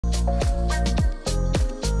Hi,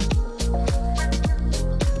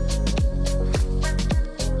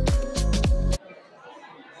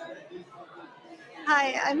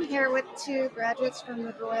 I'm here with two graduates from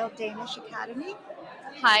the Royal Danish Academy.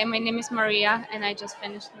 Hi, my name is Maria, and I just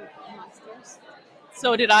finished my master's.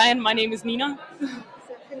 So did I, and my name is Nina.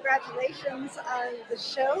 So congratulations on the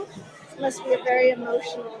show. It must be a very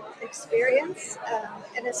emotional experience,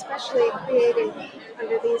 and especially creating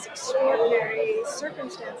under these extraordinary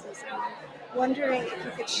circumstances. I'm wondering if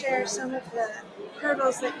you could share some of the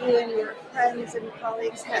hurdles that you and your friends and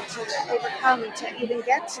colleagues had to overcome to even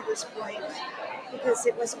get to this point, because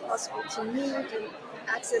it wasn't possible to meet and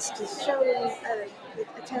access to showroom,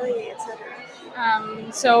 atelier,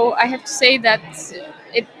 etc. So I have to say that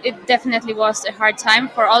it definitely was a hard time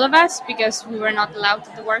for all of us because we were not allowed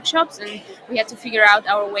to do workshops and we had to figure out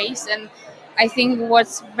our ways. And I think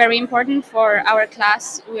what's very important for our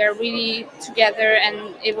class, we are really together,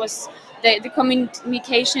 and it was the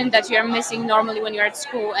communication that you are missing normally when you're at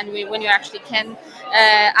school and when you actually can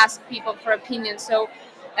ask people for opinions. So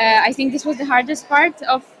I think this was the hardest part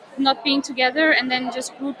of not being together and then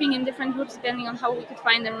just grouping in different groups depending on how we could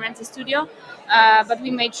find and rent a studio. But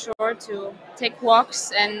we made sure to take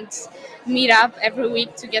walks and meet up every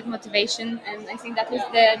week to get motivation, and I think that was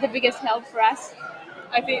the biggest help for us.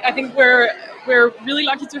 I think we're really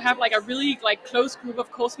lucky to have like a really like close group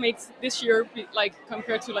of course mates this year, like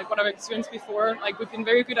compared to like what I've experienced before. Like we've been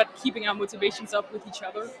very good at keeping our motivations up with each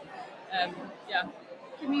other. Yeah.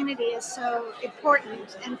 Community is so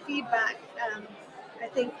important, and feedback. I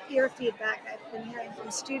think peer feedback, I've been hearing from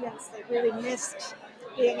students, they really missed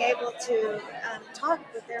being able to talk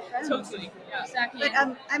with their friends. Totally. Yeah. Exactly.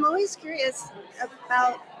 But I'm always curious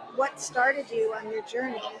about what started you on your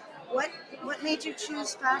journey. What made you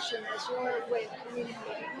choose fashion as your way of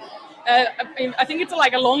communicating? I think it's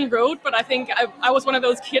like a long road, but I think I was one of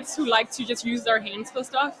those kids who liked to just use their hands for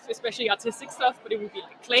stuff, especially artistic stuff, but it would be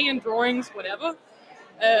like clay and drawings, whatever.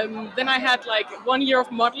 Then I had like 1 year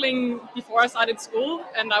of modeling before I started school,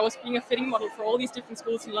 and I was being a fitting model for all these different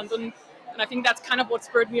schools in London. And I think that's kind of what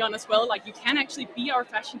spurred me on as well. Like you can actually be our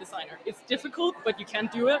fashion designer. It's difficult, but you can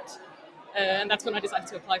do it. And that's when I decided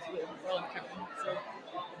to apply for the Royal Academy. So.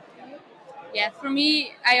 Yeah, for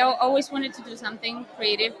me, I always wanted to do something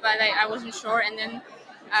creative, but I wasn't sure. And then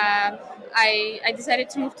I decided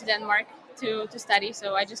to move to Denmark to study.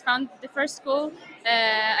 So I just found the first school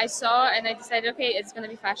I saw, and I decided, okay, it's going to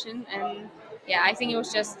be fashion. And yeah, I think it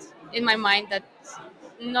was just in my mind that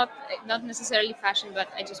not necessarily fashion, but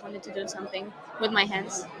I just wanted to do something with my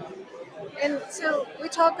hands. And so we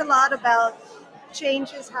talk a lot about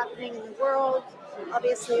changes happening in the world.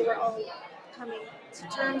 Obviously, we're all coming to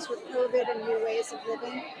terms with COVID and new ways of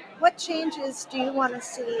living. What changes do you want to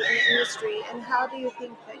see in the industry, and how do you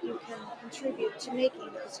think that you can contribute to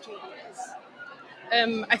making those changes?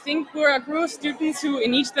 I think we're a group of students who,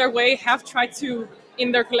 in each their way, have tried to,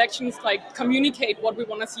 in their collections, like communicate what we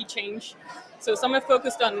want to see change. So some have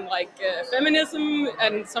focused on like feminism,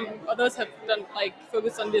 and some others have done like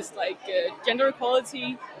focused on this like gender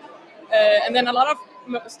equality. And then a lot of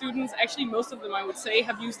students, actually most of them I would say,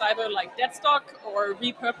 have used either like dead stock or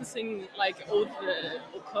repurposing like old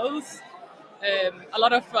clothes. A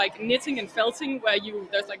lot of like knitting and felting where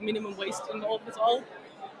there's like minimum waste involved as well.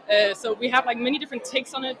 So we have like many different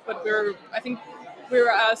takes on it, but I think we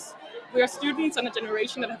are students and a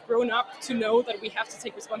generation that have grown up to know that we have to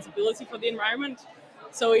take responsibility for the environment.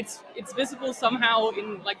 So it's visible somehow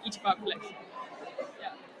in like each of our collections.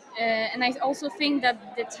 And I also think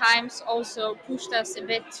that the times also pushed us a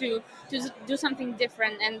bit to do something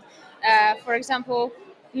different. And for example,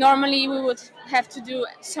 normally we would have to do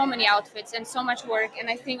so many outfits and so much work. And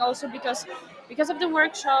I think also because of the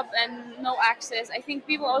workshop and no access, I think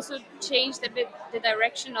people also changed a bit the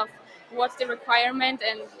direction of what's the requirement,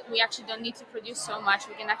 and we actually don't need to produce so much.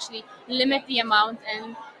 We can actually limit the amount,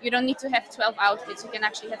 and you don't need to have 12 outfits. You can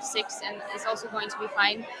actually have 6, and it's also going to be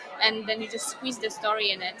fine. And then you just squeeze the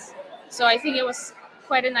story in it. So I think it was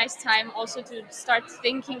quite a nice time also to start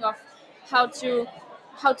thinking of how to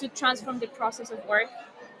transform the process of work,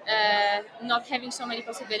 not having so many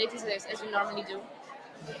possibilities as you normally do.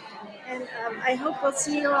 And I hope we'll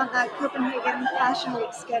see you on the Copenhagen Fashion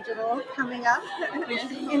Week schedule coming up.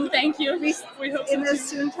 Thank you. We hope so In a too.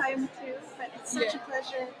 soon time too. But it's such a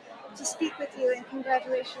pleasure to speak with you, and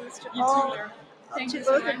congratulations to You all, too, Laird. Thank you to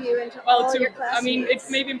so both of much. you and to Well, all your I classmates. mean, it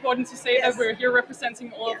may be important to say Yes. that we're here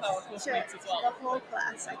representing all of our Yes, classmates as to well. the whole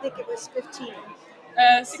class. I think it was 15.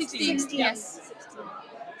 16. 16, Yes. 16.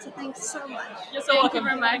 So thanks so much. You're so Thank welcome. you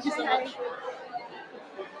very much. Thank you so Bye.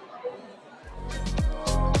 much.